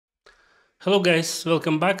Hello guys,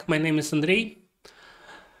 welcome back. My name is Andrei.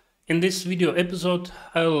 In this video episode,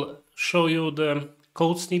 I'll show you the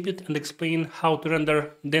code snippet and explain how to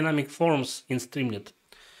render dynamic forms in Streamlit.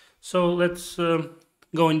 So let's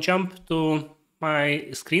go and jump to my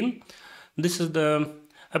screen. This is the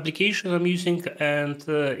application I'm using, and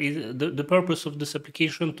the purpose of this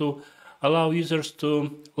application to allow users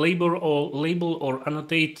to label or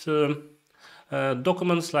annotate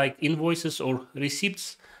documents like invoices or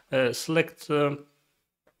receipts. Select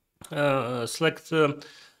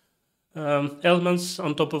elements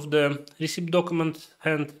on top of the receipt document,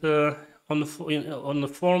 and on the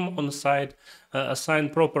form on the side assign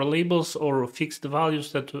proper labels or fix the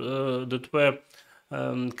values that were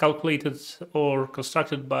calculated or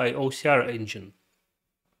constructed by OCR engine.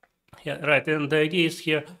 Yeah, right. And the idea is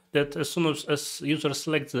here that as soon as user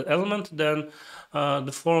selects the element, then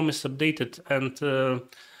the form is updated, and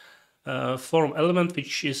form element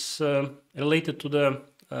which is related to the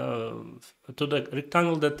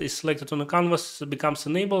rectangle that is selected on the canvas becomes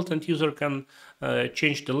enabled, and user can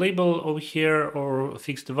change the label over here or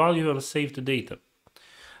fix the value and save the data.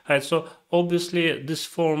 Right, so obviously this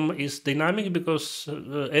form is dynamic because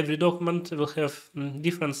every document will have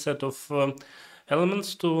different set of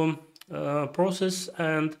elements to process,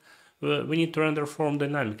 and we need to render form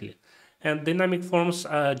dynamically. And dynamic forms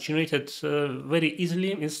are generated very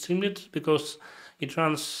easily in Streamlit because it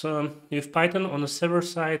runs with Python on the server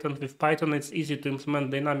side, and with Python it's easy to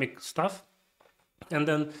implement dynamic stuff. And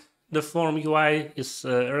then the form UI is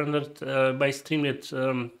rendered by Streamlit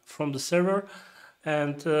from the server,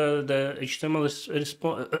 and the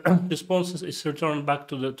HTML responses is returned back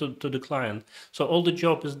to the client. So all the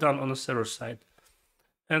job is done on the server side.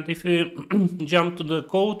 And if we jump to the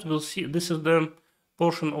code, we'll see this is the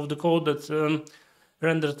portion of the code that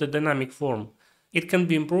renders the dynamic form. It can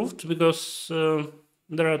be improved because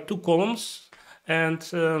there are two columns, and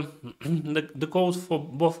the code for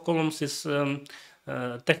both columns is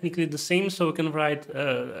technically the same, so we can write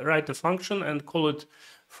a function and call it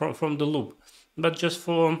from the loop. But just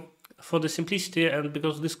for the simplicity, and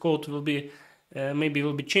because this code will be maybe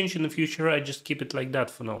will be changed in the future, I just keep it like that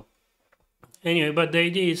for now. Anyway, but the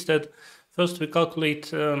idea is that first we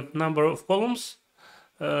calculate number of columns.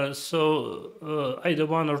 So either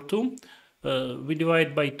one or two. We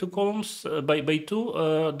divide by two columns, by two,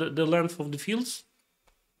 the length of the fields.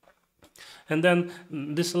 And then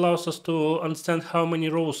this allows us to understand how many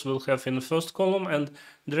rows we'll have in the first column, and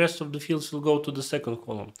the rest of the fields will go to the second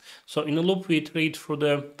column. So in a loop, we iterate through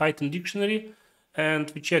the Python dictionary,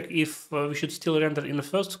 and we check if we should still render in the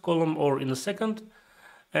first column or in the second.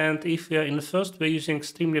 And if we are in the first, we're using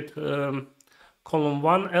Streamlit column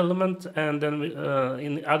 1 element, and then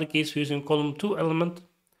in the other case we're using column 2 element.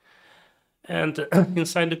 And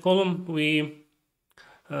inside the column we,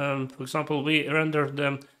 for example, we render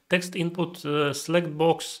the text input select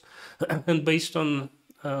box, and based on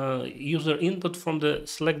user input from the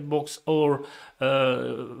select box or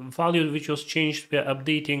value which was changed, we are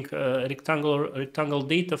updating rectangle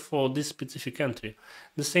data for this specific entry.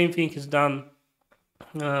 The same thing is done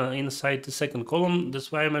inside the second column.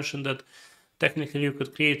 That's why I mentioned that technically you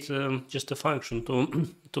could create just a function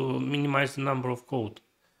to minimize the number of code.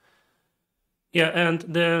 Yeah, and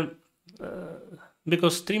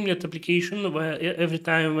because Streamlit application, where every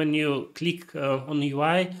time when you click on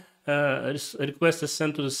UI, a request is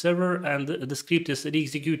sent to the server and the script is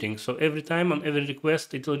re-executing. So every time on every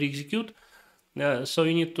request it will re-execute. So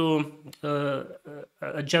you need to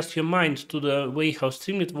adjust your mind to the way how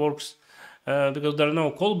Streamlit works, because there are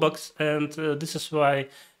no callbacks, and this is why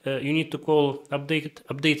you need to call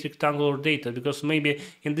update rectangular data, because maybe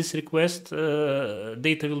in this request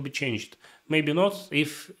data will be changed, maybe not.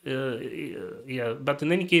 If yeah, but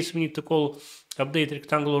in any case we need to call update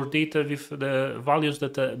rectangular data with the values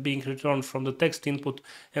that are being returned from the text input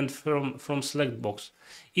and from select box.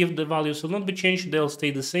 If the values will not be changed, they'll stay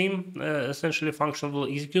the same. Essentially function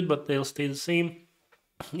will execute, but they'll stay the same.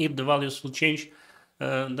 If the values will change,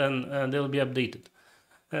 then they'll be updated.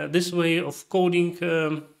 This way of coding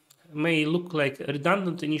may look like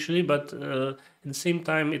redundant initially, but at the same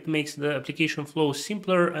time it makes the application flow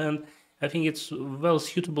simpler, and I think it's well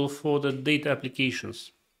suitable for the data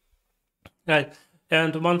applications. Right.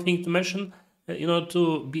 And one thing to mention, in order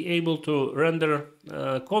to be able to render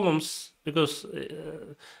columns, because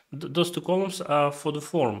those two columns are for the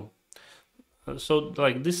form. So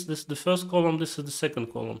like this is the first column, this is the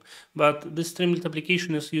second column. But this Streamlit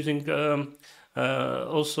application is using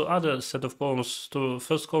also other set of columns. To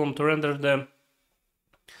first column to render the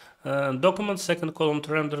document, second column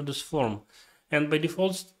to render this form. And by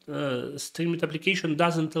default, Streamlit application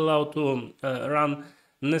doesn't allow to run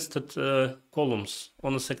nested columns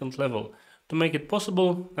on the second level. To make it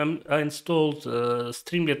possible, I installed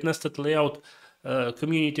Streamlit nested layout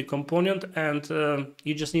community component, and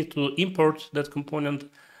you just need to import that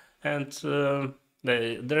component, and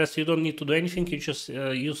the rest you don't need to do anything. You just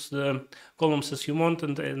use the columns as you want,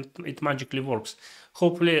 and it magically works.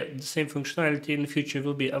 Hopefully the same functionality in the future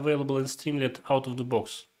will be available in Streamlit out of the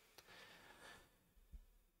box.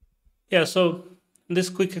 Yeah, so this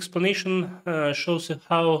quick explanation shows you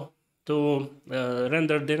how to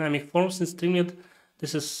render dynamic forms in Streamlit.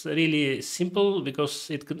 This is really simple because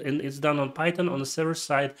it's done on Python on the server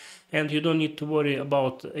side, and you don't need to worry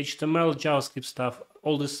about HTML, JavaScript stuff.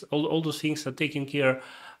 All those things are taken care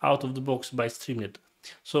out of the box by Streamlit.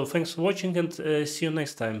 So thanks for watching, and see you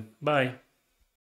next time. Bye.